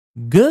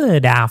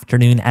Good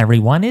afternoon,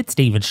 everyone. It's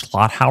David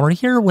Schlotthauer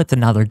here with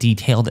another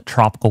detailed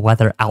tropical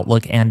weather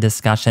outlook and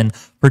discussion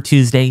for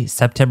Tuesday,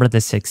 September the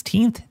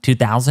 16th,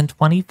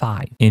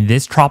 2025. In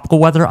this tropical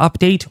weather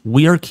update,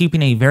 we are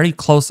keeping a very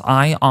close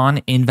eye on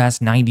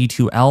Invest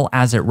 92L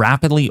as it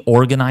rapidly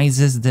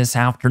organizes this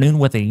afternoon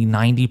with a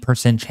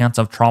 90% chance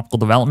of tropical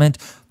development.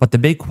 But the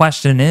big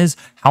question is,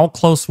 how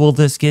close will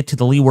this get to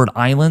the Leeward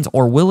Islands,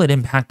 or will it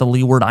impact the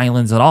Leeward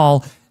Islands at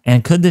all?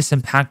 And could this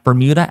impact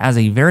Bermuda as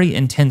a very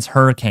intense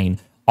hurricane?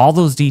 All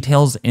those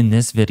details in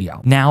this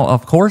video. Now,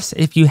 of course,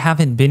 if you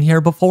haven't been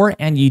here before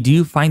and you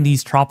do find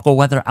these tropical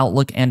weather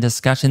outlook and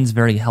discussions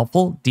very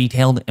helpful,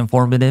 detailed,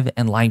 informative,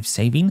 and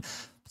life-saving,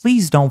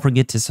 please don't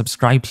forget to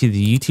subscribe to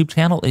the YouTube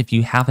channel if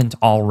you haven't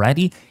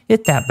already.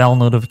 Hit that bell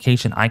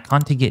notification icon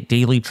to get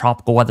daily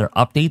tropical weather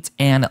updates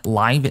and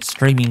live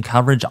streaming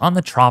coverage on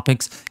the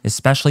tropics,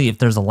 especially if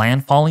there's a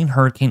landfalling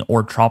hurricane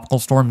or tropical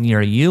storm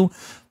near you.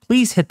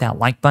 Please hit that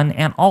like button,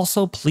 and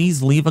also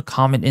please leave a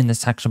comment in the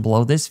section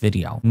below this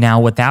video. Now,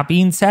 with that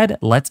being said,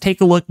 let's take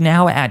a look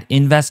now at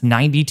Invest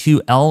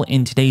 92L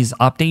in today's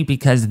update,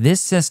 because this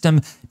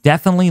system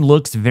definitely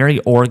looks very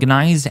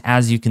organized,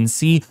 as you can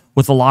see,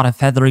 with a lot of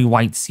feathery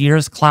white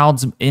cirrus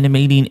clouds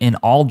emanating in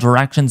all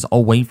directions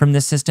away from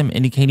the system,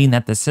 indicating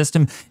that the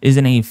system is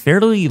in a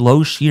fairly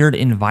low sheared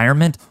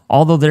environment,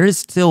 although there is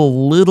still a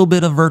little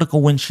bit of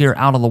vertical wind shear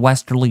out of the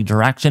westerly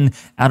direction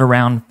at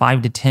around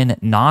 5 to 10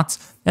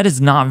 knots. That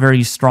is not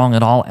very strong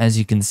at all, as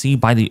you can see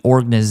by the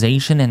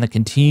organization and the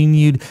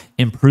continued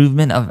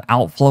improvement of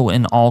outflow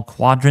in all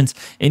quadrants,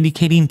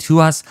 indicating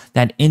to us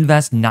that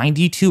Invest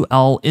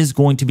 92L is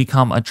going to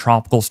become a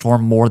tropical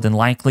storm more than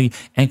likely,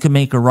 and could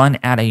make a run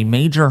at a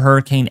major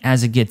hurricane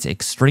as it gets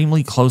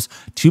extremely close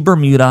to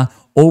Bermuda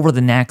over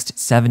the next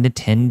 7 to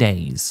 10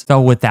 days.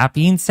 So with that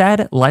being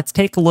said, let's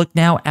take a look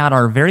now at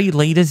our very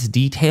latest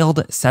detailed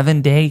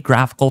 7-day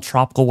graphical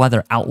tropical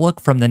weather outlook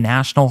from the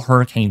National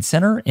Hurricane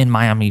Center in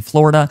Miami,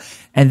 Florida.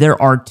 And there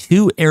are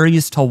two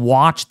areas to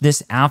watch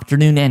this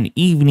afternoon and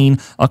evening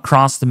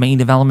across the main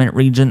development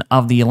region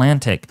of the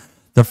Atlantic.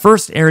 The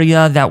first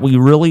area that we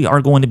really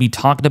are going to be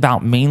talking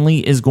about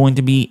mainly is going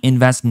to be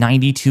Invest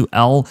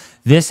 92L.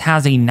 This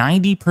has a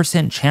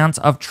 90% chance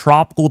of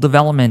tropical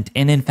development,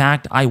 and in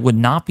fact, I would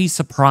not be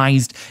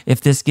surprised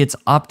if this gets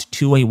up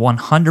to a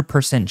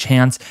 100%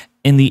 chance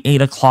in the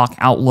 8 o'clock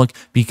outlook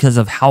because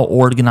of how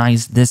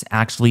organized this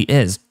actually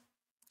is.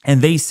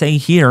 And they say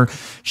here,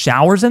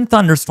 showers and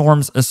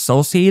thunderstorms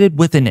associated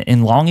with an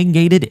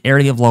elongated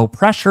area of low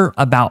pressure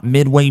about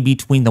midway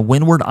between the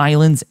Windward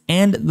Islands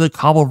and the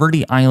Cabo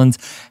Verde Islands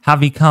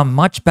have become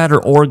much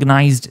better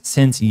organized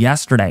since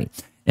yesterday.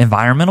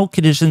 Environmental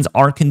conditions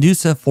are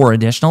conducive for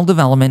additional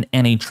development,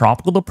 and a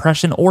tropical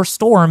depression or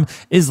storm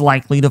is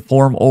likely to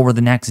form over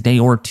the next day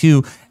or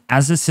two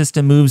as the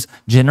system moves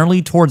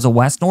generally towards the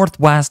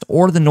west-northwest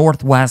or the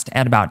northwest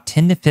at about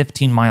 10 to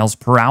 15 miles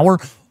per hour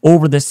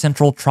over the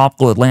central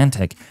tropical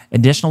Atlantic.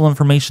 Additional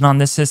information on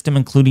this system,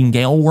 including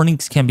gale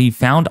warnings, can be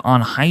found on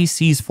high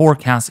seas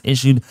forecasts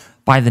issued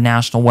by the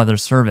National Weather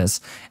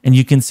Service. And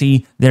you can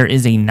see there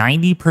is a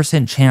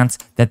 90% chance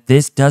that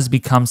this does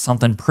become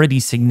something pretty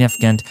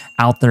significant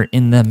out there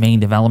in the main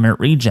development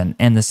region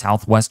and the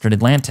southwestern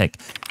Atlantic.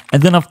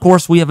 And then, of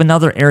course, we have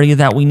another area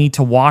that we need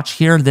to watch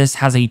here. This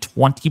has a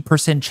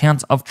 20%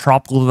 chance of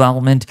tropical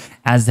development,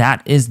 as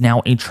that is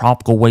now a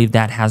tropical wave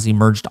that has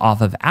emerged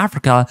off of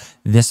Africa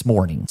this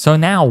morning. So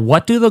now,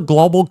 what do the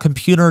global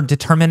computer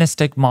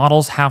deterministic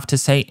models have to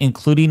say,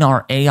 including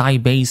our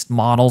AI-based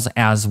models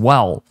as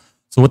well?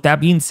 So with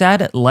that being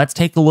said, let's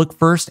take a look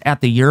first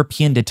at the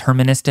European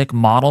deterministic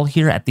model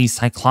here at the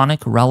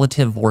cyclonic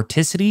relative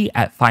vorticity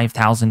at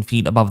 5,000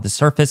 feet above the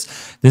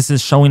surface. This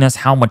is showing us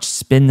how much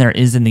spin there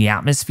is in the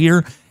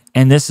atmosphere.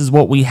 And this is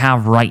what we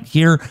have right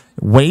here.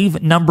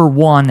 Wave number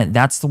 1,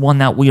 that's the one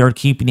that we are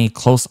keeping a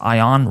close eye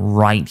on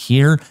right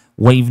here.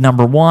 Wave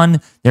number 1,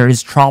 there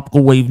is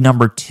tropical wave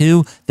number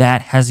 2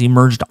 that has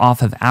emerged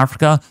off of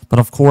Africa. But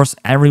of course,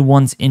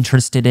 everyone's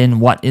interested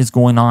in what is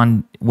going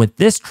on with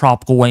this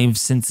tropical wave,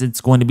 since it's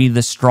going to be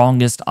the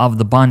strongest of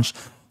the bunch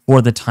for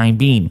the time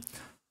being.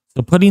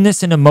 So putting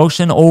this into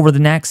motion over the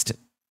next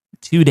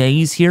 2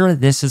 days here,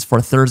 this is for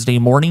Thursday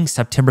morning,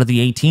 September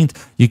the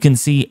 18th. You can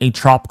see a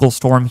tropical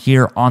storm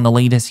here on the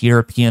latest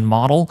European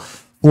model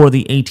for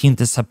the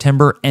 18th of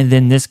September, and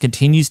then this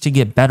continues to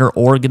get better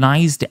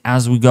organized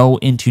as we go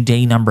into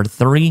day number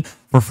 3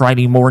 for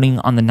Friday morning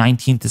on the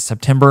 19th of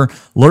September,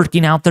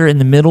 lurking out there in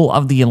the middle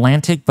of the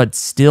Atlantic, but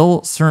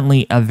still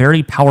certainly a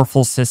very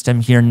powerful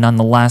system here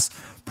nonetheless.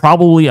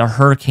 Probably a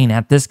hurricane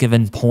at this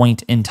given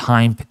point in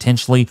time,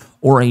 potentially,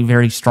 or a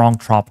very strong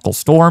tropical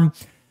storm.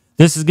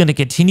 This is going to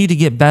continue to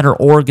get better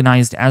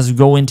organized as we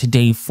go into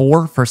day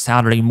 4 for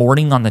Saturday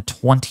morning on the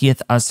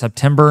 20th of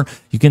September.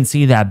 You can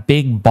see that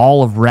big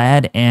ball of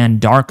red and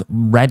dark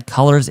red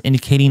colors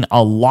indicating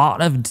a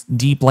lot of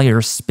deep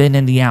layer spin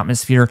in the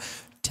atmosphere,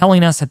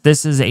 telling us that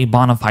this is a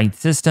bona fide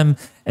system.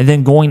 And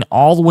then going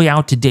all the way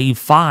out to day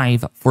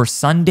 5 for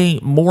Sunday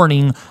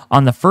morning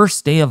on the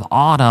first day of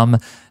autumn,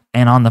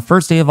 And on the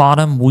first day of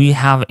autumn, we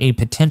have a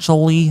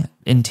potentially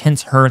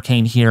intense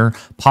hurricane here,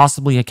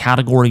 possibly a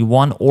category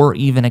 1 or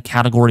even a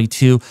category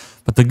 2.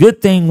 But the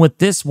good thing with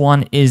this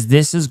one is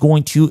this is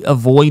going to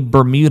avoid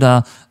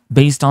Bermuda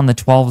based on the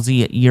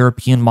 12Z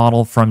European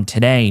model from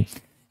today.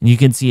 And you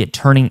can see it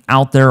turning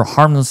out there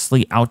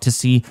harmlessly out to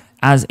sea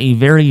as a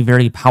very,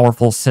 very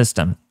powerful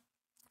system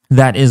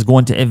that is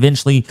going to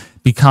eventually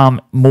become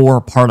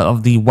more part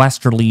of the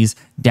westerlies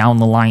down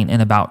the line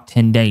in about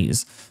 10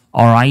 days.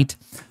 All right.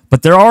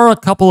 But there are a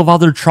couple of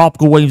other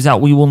tropical waves that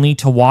we will need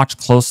to watch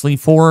closely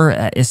for,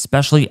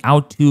 especially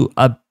out to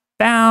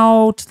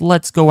about,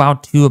 let's go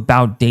out to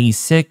about day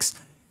 6.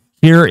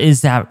 Here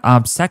is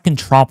that second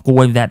tropical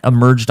wave that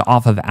emerged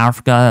off of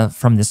Africa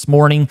from this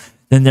morning.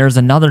 Then there's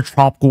another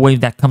tropical wave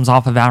that comes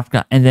off of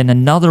Africa, and then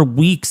another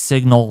weak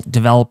signal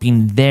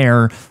developing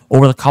there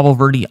over the Cabo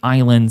Verde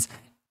Islands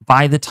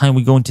by the time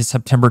we go into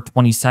September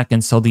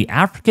 22nd. So the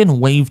African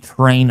wave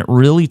terrain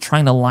really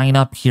trying to line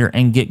up here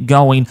and get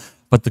going.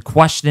 But the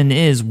question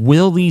is,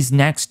 will these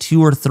next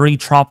 2 or 3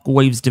 tropical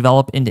waves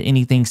develop into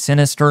anything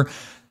sinister?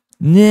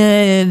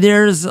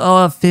 There's a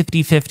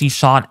 50-50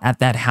 shot at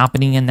that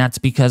happening, and that's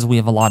because we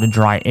have a lot of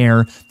dry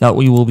air that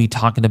we will be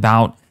talking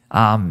about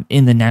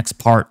in the next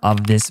part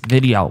of this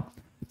video.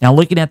 Now,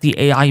 looking at the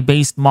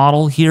AI-based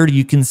model here,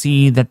 you can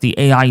see that the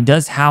AI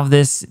does have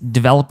this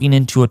developing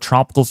into a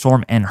tropical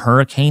storm and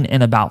hurricane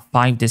in about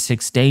 5 to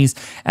 6 days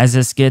as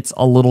this gets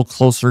a little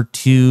closer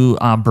to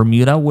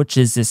Bermuda, which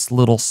is this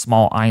little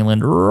small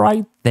island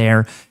right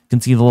there. You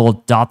can see the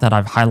little dot that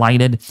I've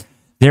highlighted.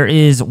 There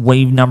is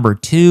wave number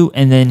 2,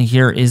 and then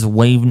here is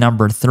wave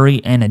number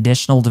 3, and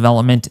additional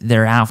development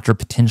thereafter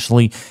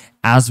potentially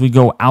as we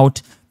go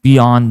out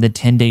beyond the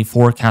 10-day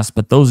forecast.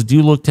 But those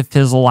do look to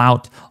fizzle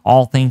out,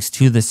 all thanks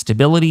to the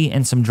stability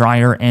and some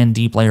drier and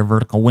deep layer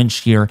vertical wind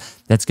shear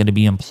that's going to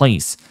be in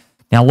place.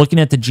 Now, looking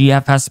at the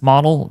GFS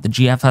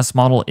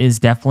model is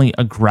definitely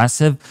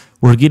aggressive.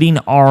 We're getting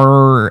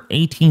our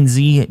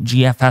 18Z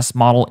GFS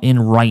model in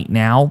right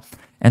now,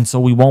 and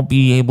so we won't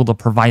be able to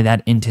provide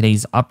that in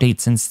today's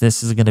update since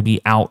this is going to be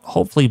out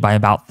hopefully by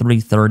about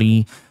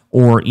 3:30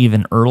 or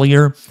even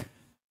earlier.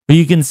 But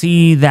you can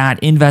see that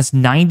Invest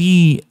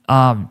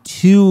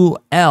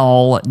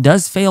 92L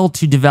does fail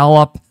to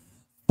develop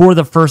for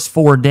the first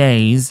 4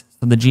 days.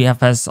 So the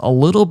GFS a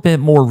little bit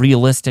more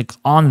realistic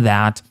on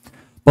that.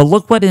 But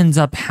look what ends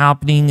up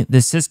happening.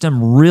 The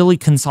system really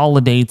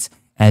consolidates.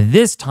 And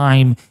this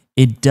time,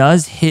 it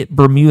does hit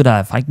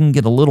Bermuda. If I can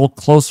get a little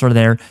closer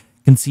there,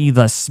 you can see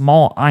the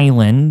small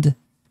island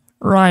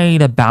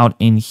right about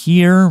in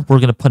here. We're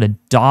going to put a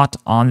dot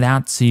on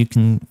that so you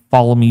can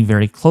follow me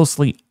very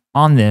closely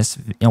on this,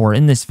 or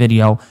in this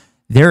video.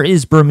 There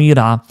is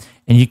Bermuda,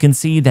 and you can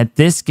see that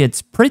this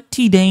gets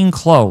pretty dang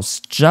close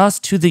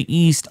just to the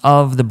east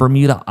of the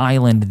Bermuda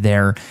Island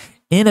there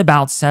in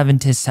about 7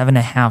 to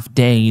 7.5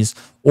 days,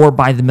 or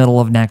by the middle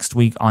of next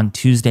week on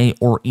Tuesday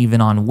or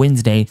even on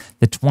Wednesday,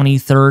 the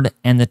 23rd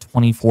and the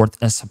 24th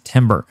of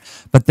September.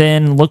 But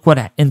then look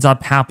what ends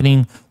up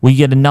happening. We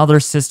get another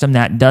system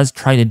that does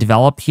try to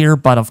develop here,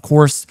 but of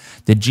course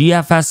the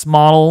GFS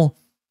model,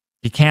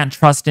 you can't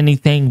trust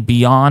anything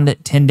beyond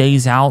 10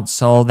 days out,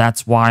 so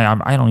that's why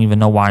I don't even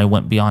know why I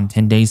went beyond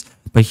 10 days.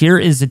 But here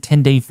is a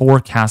 10-day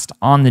forecast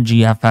on the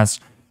GFS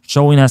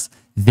showing us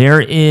there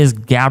is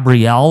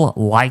Gabrielle,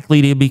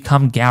 likely to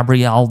become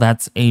Gabrielle.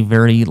 That's a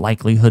very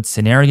likelihood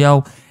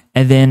scenario.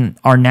 And then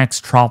our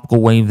next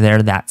tropical wave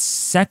there, that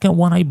second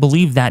one, I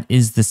believe that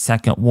is the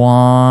second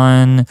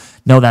one.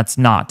 No, that's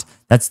not.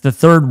 That's the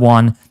third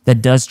one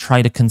that does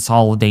try to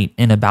consolidate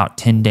in about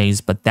 10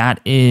 days. But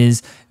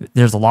there's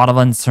a lot of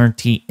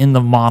uncertainty in the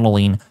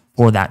modeling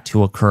for that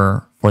to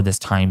occur for this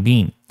time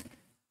being.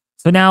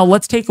 So now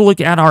let's take a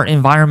look at our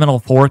environmental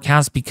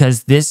forecast,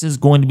 because this is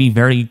going to be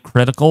very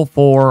critical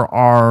for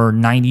our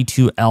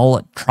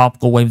 92L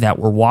tropical wave that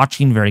we're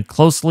watching very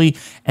closely,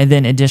 and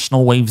then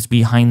additional waves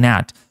behind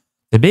that.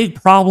 The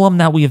big problem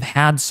that we've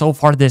had so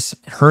far this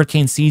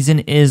hurricane season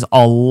is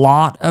a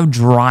lot of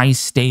dry,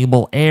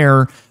 stable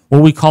air,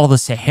 what we call the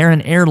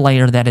Saharan air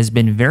layer, that has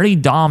been very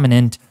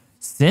dominant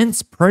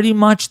since pretty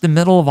much the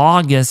middle of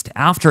August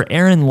after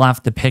Aaron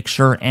left the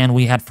picture and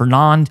we had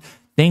Fernand.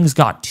 Things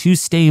got too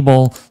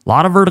stable, a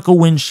lot of vertical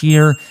wind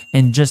shear,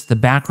 and just the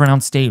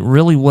background state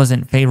really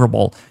wasn't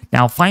favorable.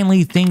 Now,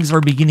 finally, things are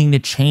beginning to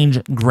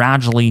change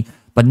gradually,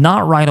 but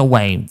not right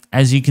away.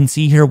 As you can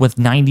see here with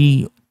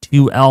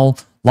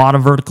 92L, a lot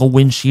of vertical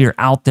wind shear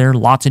out there,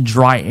 lots of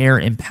dry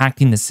air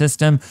impacting the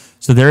system.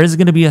 So there is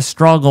going to be a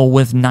struggle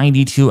with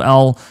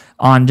 92L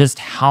on just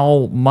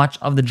how much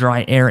of the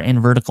dry air and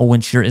vertical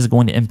wind shear is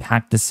going to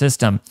impact the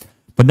system.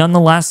 But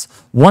nonetheless,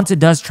 once it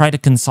does try to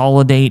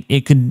consolidate,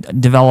 it could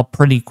develop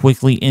pretty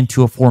quickly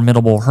into a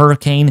formidable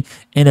hurricane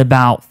in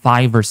about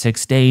 5 or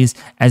 6 days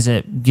as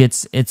it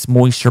gets its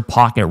moisture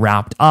pocket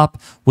wrapped up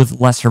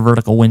with lesser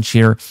vertical wind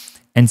shear,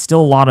 and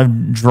still a lot of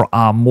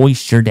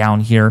moisture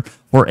down here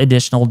for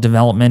additional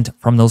development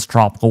from those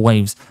tropical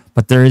waves.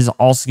 But there is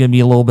also going to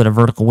be a little bit of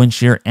vertical wind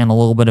shear and a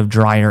little bit of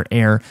drier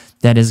air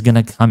that is going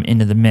to come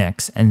into the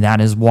mix. And that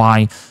is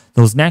why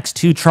those next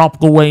two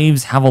tropical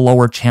waves have a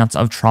lower chance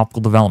of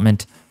tropical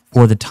development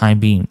for the time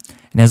being.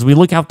 And as we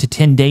look out to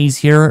 10 days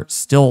here,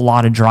 still a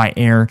lot of dry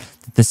air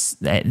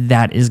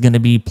that is going to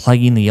be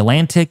plaguing the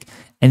Atlantic.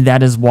 And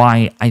that is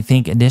why I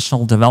think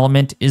additional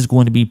development is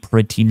going to be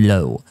pretty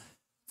low.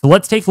 So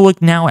let's take a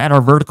look now at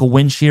our vertical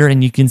wind shear,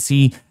 and you can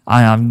see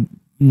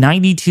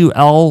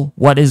 92L,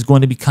 what is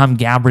going to become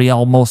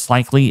Gabrielle, most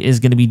likely is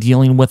going to be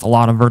dealing with a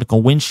lot of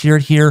vertical wind shear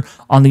here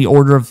on the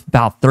order of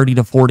about 30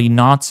 to 40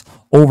 knots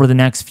over the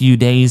next few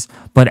days.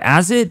 But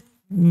as it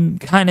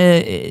kind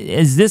of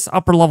is this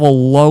upper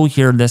level low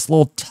here, this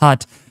little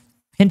tut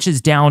pinches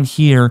down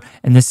here,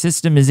 and the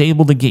system is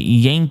able to get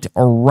yanked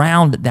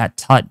around that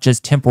tut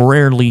just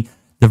temporarily,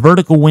 the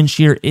vertical wind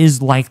shear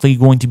is likely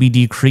going to be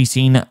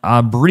decreasing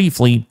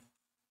briefly,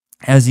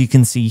 as you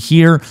can see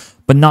here,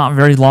 but not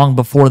very long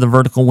before the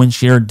vertical wind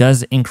shear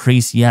does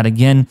increase yet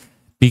again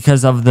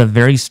because of the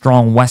very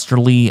strong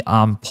westerly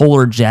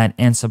polar jet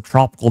and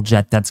subtropical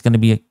jet that's going to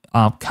be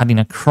cutting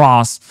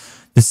across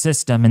the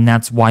system, and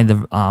that's why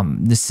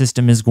the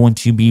system is going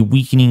to be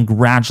weakening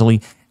gradually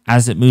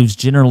as it moves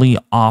generally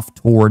off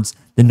towards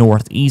the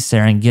northeast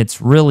there and gets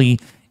really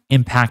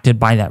impacted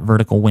by that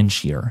vertical wind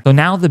shear. So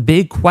now the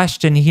big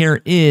question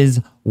here is,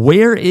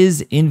 where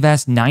is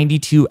Invest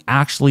 92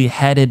 actually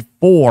headed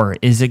for?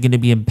 Is it going to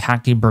be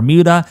impacting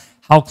Bermuda?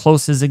 How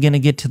close is it going to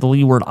get to the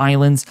Leeward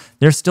Islands?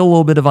 There's still a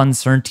little bit of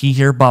uncertainty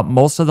here, but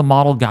most of the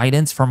model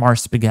guidance from our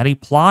Spegetti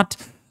plot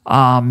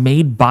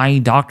made by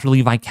Dr.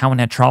 Levi Cowan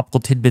at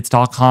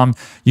tropicaltidbits.com,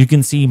 you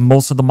can see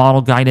most of the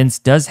model guidance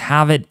does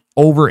have it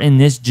over in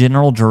this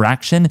general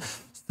direction.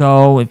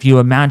 So if you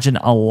imagine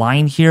a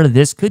line here,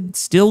 this could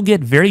still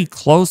get very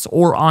close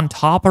or on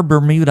top of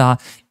Bermuda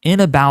in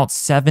about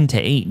 7 to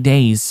 8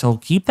 days. So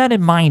keep that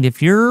in mind.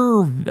 If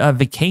you're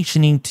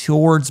vacationing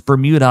towards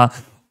Bermuda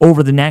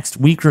over the next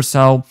week or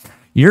so,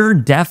 you're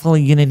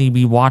definitely going to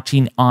be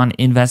watching on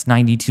Invest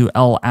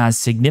 92L, as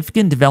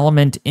significant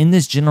development in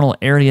this general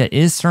area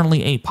is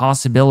certainly a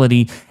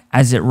possibility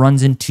as it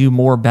runs into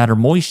more better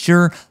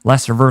moisture,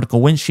 lesser vertical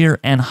wind shear,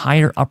 and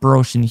higher upper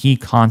ocean heat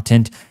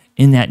content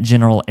in that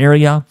general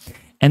area.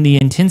 And the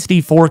intensity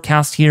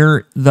forecast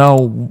here,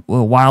 though,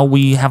 while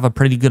we have a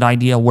pretty good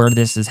idea where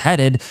this is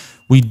headed,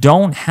 we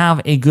don't have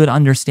a good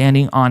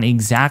understanding on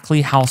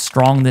exactly how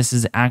strong this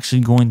is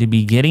actually going to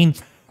be getting.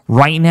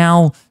 Right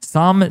now,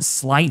 some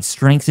slight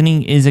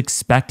strengthening is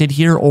expected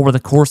here over the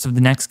course of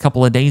the next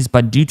couple of days,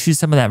 but due to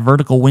some of that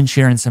vertical wind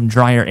shear and some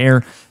drier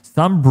air,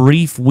 some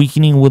brief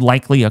weakening would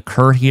likely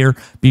occur here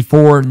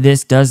before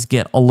this does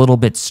get a little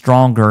bit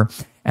stronger.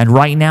 And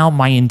right now,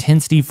 my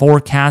intensity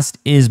forecast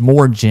is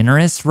more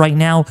generous right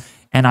now,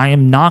 and I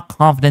am not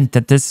confident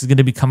that this is going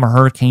to become a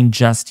hurricane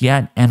just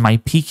yet. And my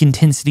peak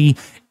intensity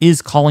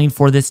is calling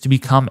for this to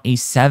become a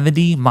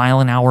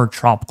 70-mile-an-hour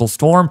tropical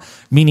storm,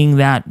 meaning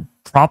that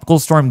Tropical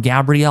Storm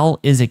Gabrielle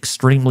is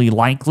extremely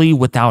likely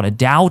without a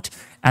doubt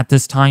at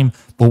this time.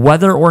 But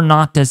whether or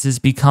not does this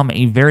become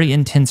a very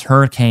intense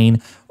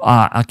hurricane,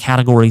 a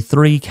Category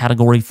 3,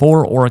 Category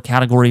 4, or a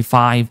Category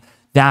 5,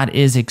 that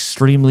is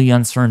extremely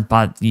uncertain.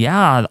 But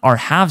yeah, our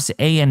halves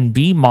A and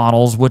B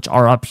models, which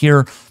are up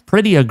here,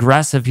 pretty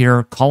aggressive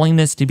here, calling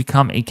this to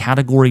become a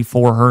Category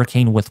 4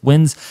 hurricane with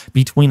winds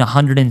between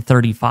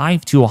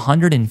 135 to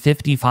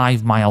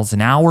 155 miles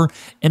an hour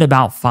in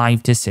about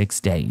 5 to 6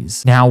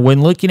 days. Now,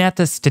 when looking at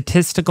the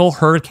Statistical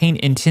Hurricane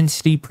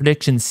Intensity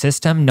Prediction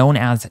System, known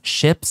as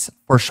SHIPS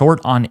for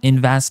short, on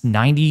Invest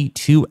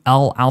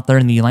 92L out there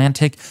in the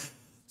Atlantic,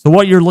 so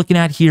what you're looking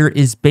at here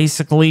is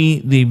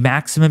basically the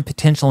maximum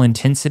potential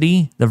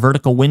intensity, the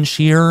vertical wind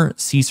shear,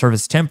 sea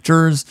surface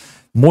temperatures,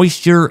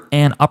 moisture,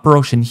 and upper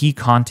ocean heat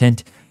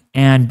content.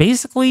 And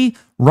basically,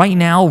 right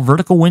now,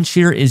 vertical wind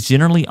shear is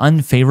generally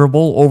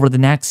unfavorable over the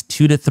next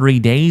 2 to 3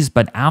 days.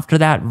 But after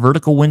that,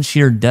 vertical wind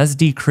shear does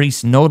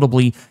decrease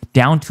notably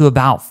down to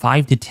about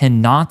 5 to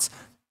 10 knots.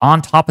 On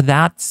top of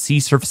that, sea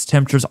surface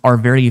temperatures are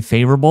very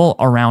favorable,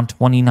 around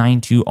 29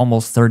 to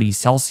almost 30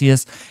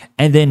 Celsius.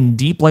 And then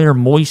deep layer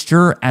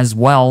moisture as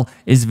well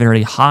is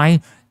very high,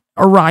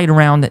 right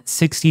around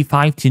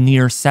 65 to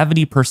near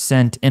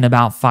 70% in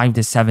about 5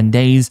 to 7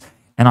 days.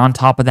 And on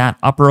top of that,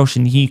 upper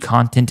ocean heat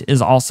content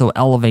is also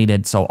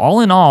elevated. So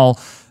all in all,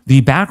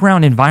 the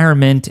background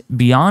environment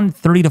beyond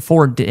 3 to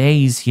 4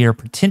 days here,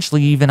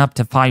 potentially even up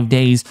to 5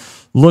 days,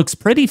 looks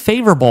pretty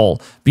favorable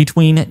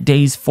between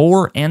days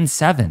 4 and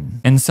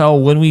 7. And so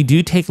when we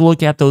do take a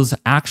look at those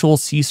actual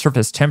sea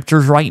surface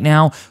temperatures right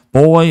now,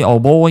 boy, oh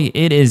boy,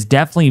 it is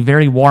definitely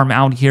very warm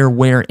out here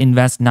where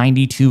Invest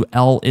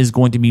 92L is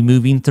going to be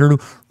moving through.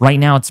 Right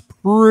now, it's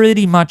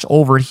pretty much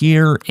over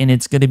here, and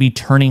it's going to be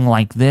turning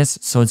like this.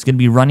 So it's going to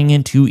be running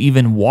into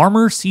even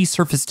warmer sea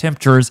surface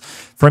temperatures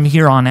from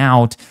here on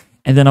out.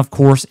 And then, of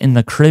course, in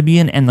the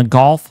Caribbean and the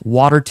Gulf,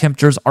 water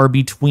temperatures are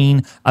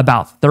between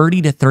about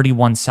 30 to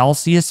 31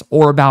 Celsius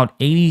or about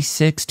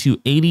 86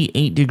 to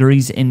 88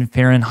 degrees in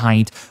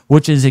Fahrenheit,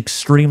 which is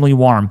extremely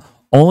warm.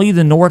 Only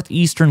the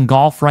northeastern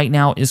Gulf right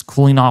now is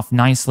cooling off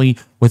nicely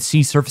with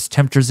sea surface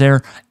temperatures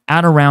there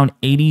at around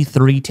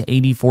 83 to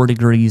 84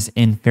 degrees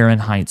in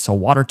Fahrenheit. So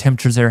water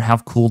temperatures there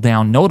have cooled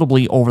down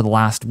notably over the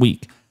last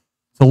week.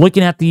 So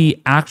looking at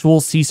the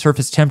actual sea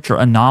surface temperature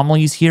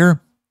anomalies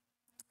here,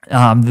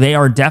 they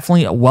are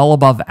definitely well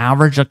above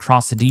average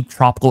across the deep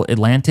tropical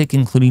Atlantic,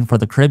 including for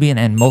the Caribbean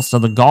and most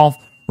of the Gulf,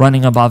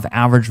 running above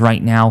average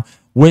right now,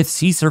 with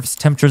sea surface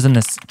temperatures in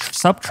the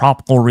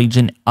subtropical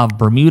region of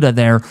Bermuda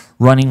there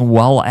running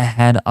well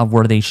ahead of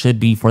where they should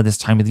be for this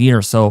time of the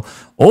year. So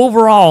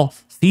overall,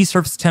 sea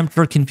surface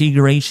temperature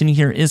configuration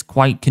here is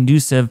quite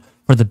conducive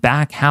for the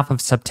back half of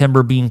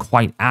September being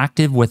quite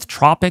active with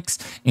tropics,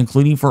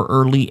 including for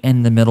early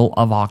in the middle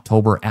of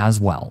October as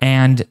well.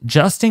 And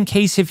just in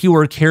case if you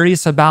were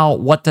curious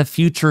about what the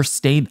future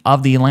state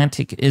of the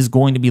Atlantic is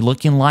going to be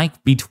looking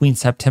like between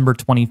September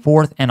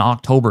 24th and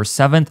October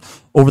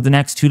 7th over the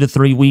next 2 to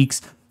 3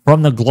 weeks,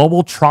 from the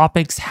Global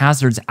Tropics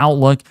Hazards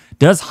Outlook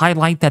does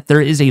highlight that there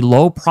is a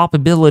low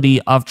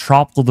probability of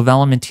tropical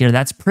development here.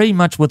 That's pretty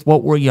much with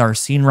what we are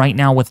seeing right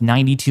now with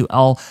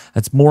 92L.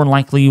 That's more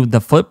likely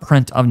the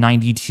footprint of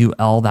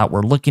 92L that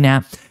we're looking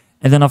at.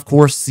 And then, of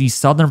course, the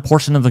southern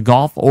portion of the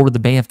Gulf over the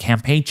Bay of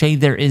Campeche,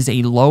 there is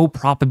a low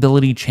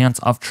probability chance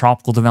of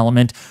tropical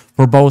development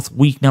for both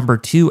week number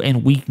 2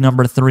 and week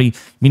number 3,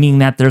 meaning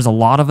that there's a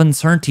lot of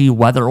uncertainty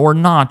whether or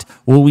not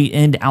will we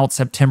end out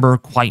September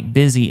quite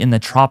busy in the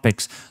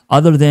tropics,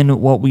 other than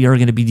what we are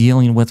going to be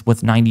dealing with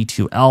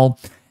 92L.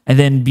 And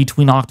then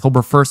between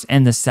October 1st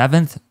and the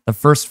 7th, the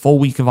first full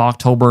week of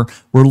October,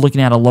 we're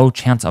looking at a low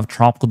chance of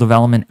tropical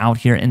development out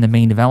here in the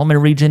main development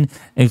region,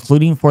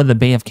 including for the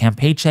Bay of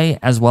Campeche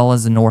as well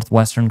as the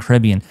northwestern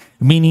Caribbean,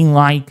 meaning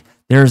like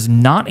there's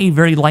not a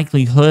very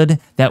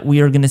likelihood that we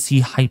are going to see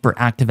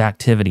hyperactive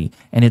activity,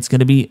 and it's going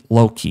to be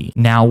low-key.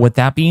 Now, with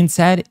that being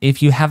said,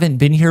 if you haven't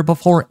been here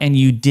before and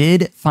you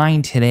did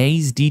find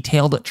today's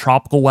detailed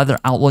tropical weather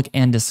outlook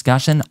and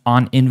discussion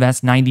on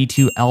Invest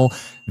 92L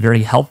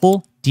very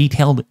helpful,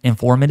 detailed,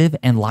 informative,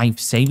 and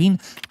life-saving,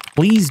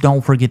 please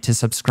don't forget to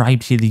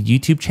subscribe to the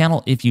YouTube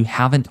channel if you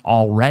haven't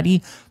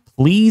already.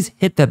 Please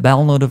hit the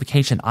bell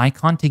notification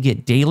icon to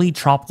get daily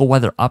tropical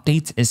weather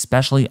updates,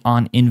 especially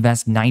on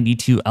Invest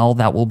 92L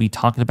that we'll be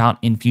talking about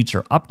in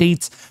future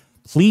updates.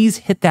 Please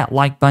hit that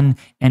like button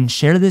and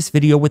share this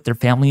video with your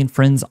family and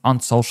friends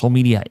on social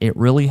media. It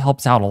really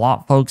helps out a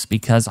lot, folks,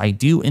 because I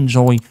do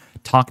enjoy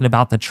talking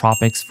about the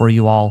tropics for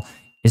you all,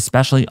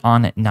 especially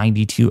on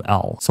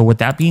 92L. So with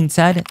that being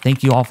said,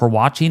 thank you all for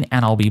watching,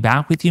 and I'll be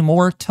back with you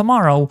more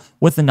tomorrow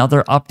with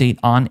another update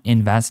on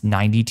Invest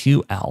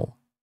 92L.